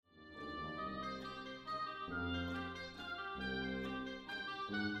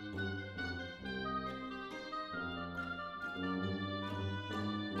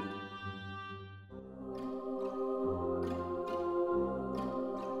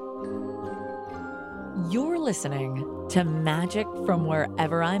You're listening to Magic from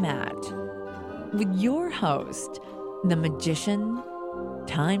Wherever I'm At with your host, the magician,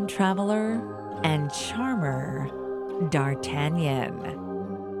 time traveler, and charmer, D'Artagnan.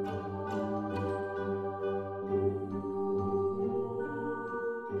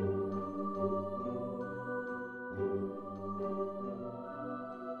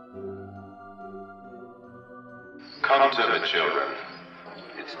 Come to me, children.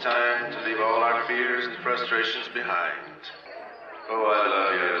 It's time to leave all our fears and frustrations behind. Oh, I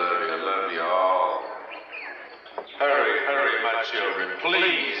love you, I love you, I love you all. Hurry, hurry, my children,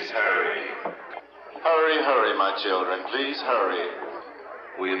 please hurry. Hurry, hurry, my children, please hurry.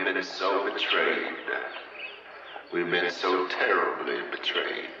 We have been so betrayed. We've been so terribly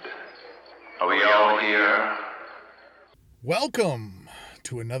betrayed. Are we all here? Welcome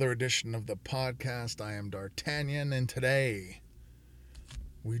to another edition of the podcast. I am D'Artagnan, and today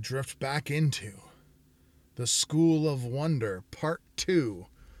we drift back into the School of Wonder, Part 2,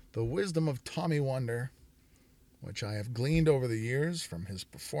 The Wisdom of Tommy Wonder, which I have gleaned over the years from his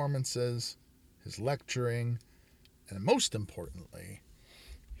performances, his lecturing, and most importantly,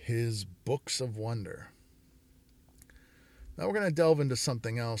 his books of wonder. Now we're going to delve into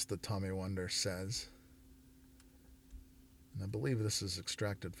something else that Tommy Wonder says. And I believe this is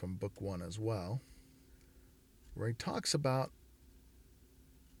extracted from book 1 as well, where he talks about,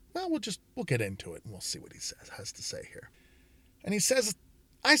 well, we'll get into it and we'll see what he has to say here. And he says,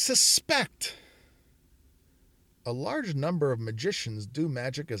 I suspect a large number of magicians do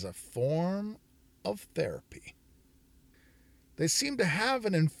magic as a form of therapy. They seem to have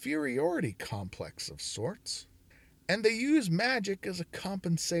an inferiority complex of sorts, and they use magic as a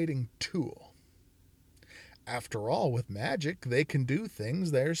compensating tool. After all, with magic, they can do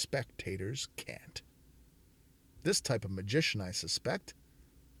things their spectators can't. This type of magician, I suspect,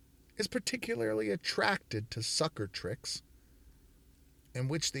 is particularly attracted to sucker tricks in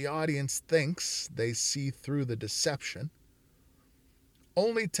which the audience thinks they see through the deception,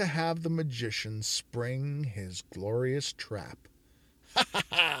 only to have the magician spring his glorious trap. Ha ha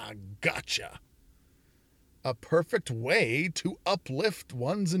ha! Gotcha! A perfect way to uplift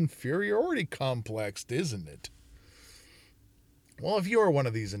one's inferiority complex, isn't it? Well, if you are one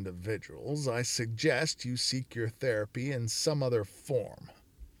of these individuals, I suggest you seek your therapy in some other form.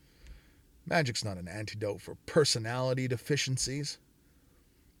 Magic's not an antidote for personality deficiencies,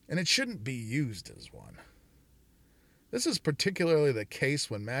 and it shouldn't be used as one. This is particularly the case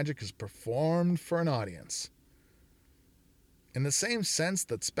when magic is performed for an audience. In the same sense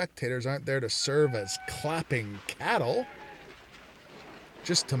that spectators aren't there to serve as clapping cattle,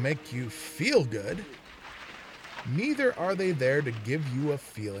 just to make you feel good, neither are they there to give you a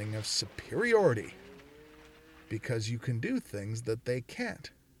feeling of superiority, because you can do things that they can't.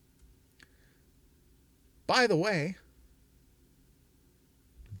 By the way,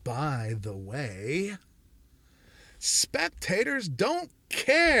 spectators don't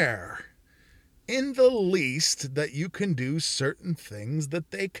care in the least that you can do certain things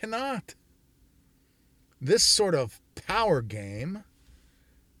that they cannot. This sort of power game,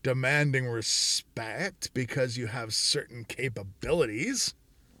 demanding respect because you have certain capabilities,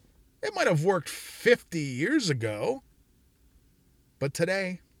 it might have worked 50 years ago, but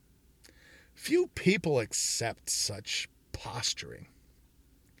today, few people accept such posturing.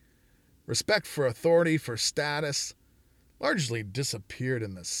 Respect for authority, for status, largely disappeared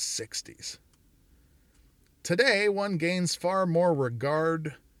in the 60s. Today, one gains far more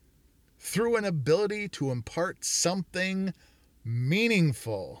regard through an ability to impart something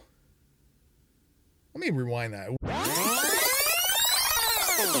meaningful. Let me rewind that.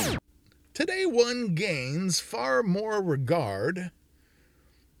 Today, one gains far more regard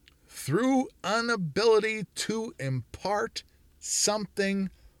through an ability to impart something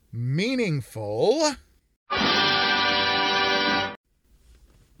meaningful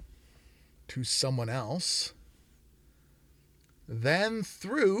to someone else than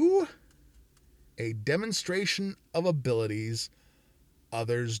through a demonstration of abilities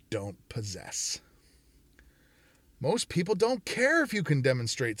others don't possess. Most people don't care if you can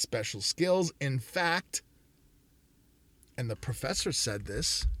demonstrate special skills. In fact, and the professor said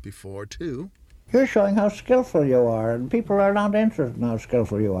this before too, you're showing how skillful you are, and people are not interested in how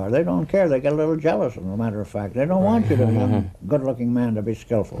skillful you are. They don't care. They get a little jealous, as a matter of fact. They don't want you to be a good-looking man to be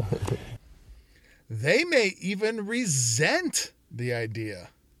skillful. They may even resent the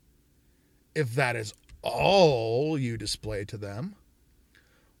idea if that is all you display to them.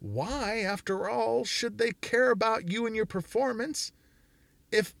 Why, after all, should they care about you and your performance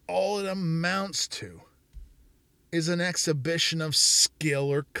if all it amounts to is an exhibition of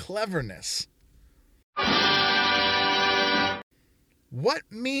skill or cleverness? What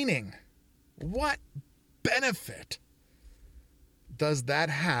meaning, what benefit does that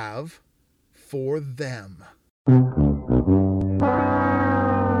have for them?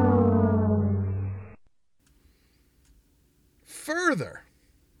 Further,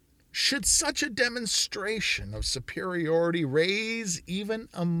 should such a demonstration of superiority raise even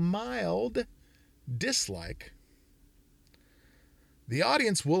a mild dislike, the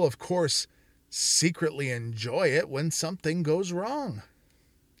audience will, of course, secretly enjoy it when something goes wrong.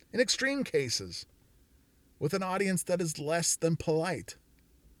 In extreme cases, with an audience that is less than polite.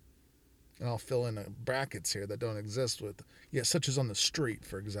 And I'll fill in brackets here that don't exist with, such as on the street,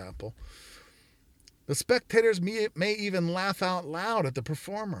 for example. The spectators may even laugh out loud at the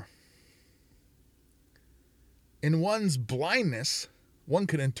performer. In one's blindness, one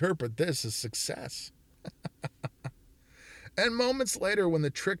could interpret this as success. And moments later, when the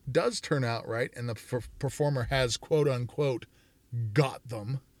trick does turn out right and the performer has, quote-unquote, got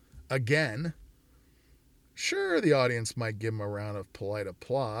them again, sure, the audience might give him a round of polite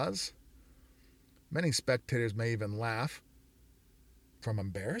applause. Many spectators may even laugh. From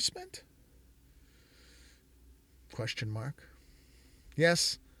embarrassment? Question mark.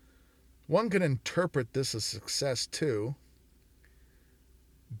 Yes, one can interpret this as success too.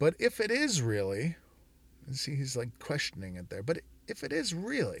 But if it is really, see, he's like questioning it there, but if it is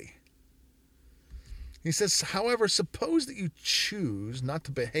really, he says, however, suppose that you choose not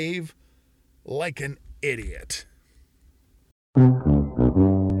to behave like an idiot.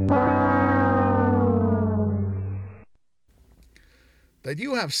 That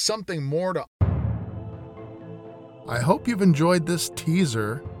you have something more to... I hope you've enjoyed this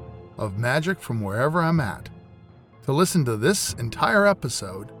teaser of Magic from Wherever I'm At. To listen to this entire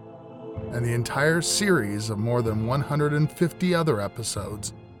episode and the entire series of more than 150 other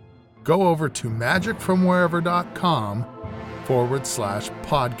episodes, go over to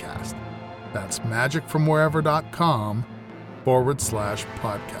magicfromwherever.com/podcast. That's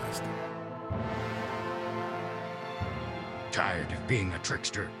magicfromwherever.com/podcast. Tired of being a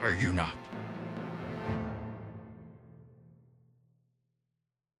trickster, are you not?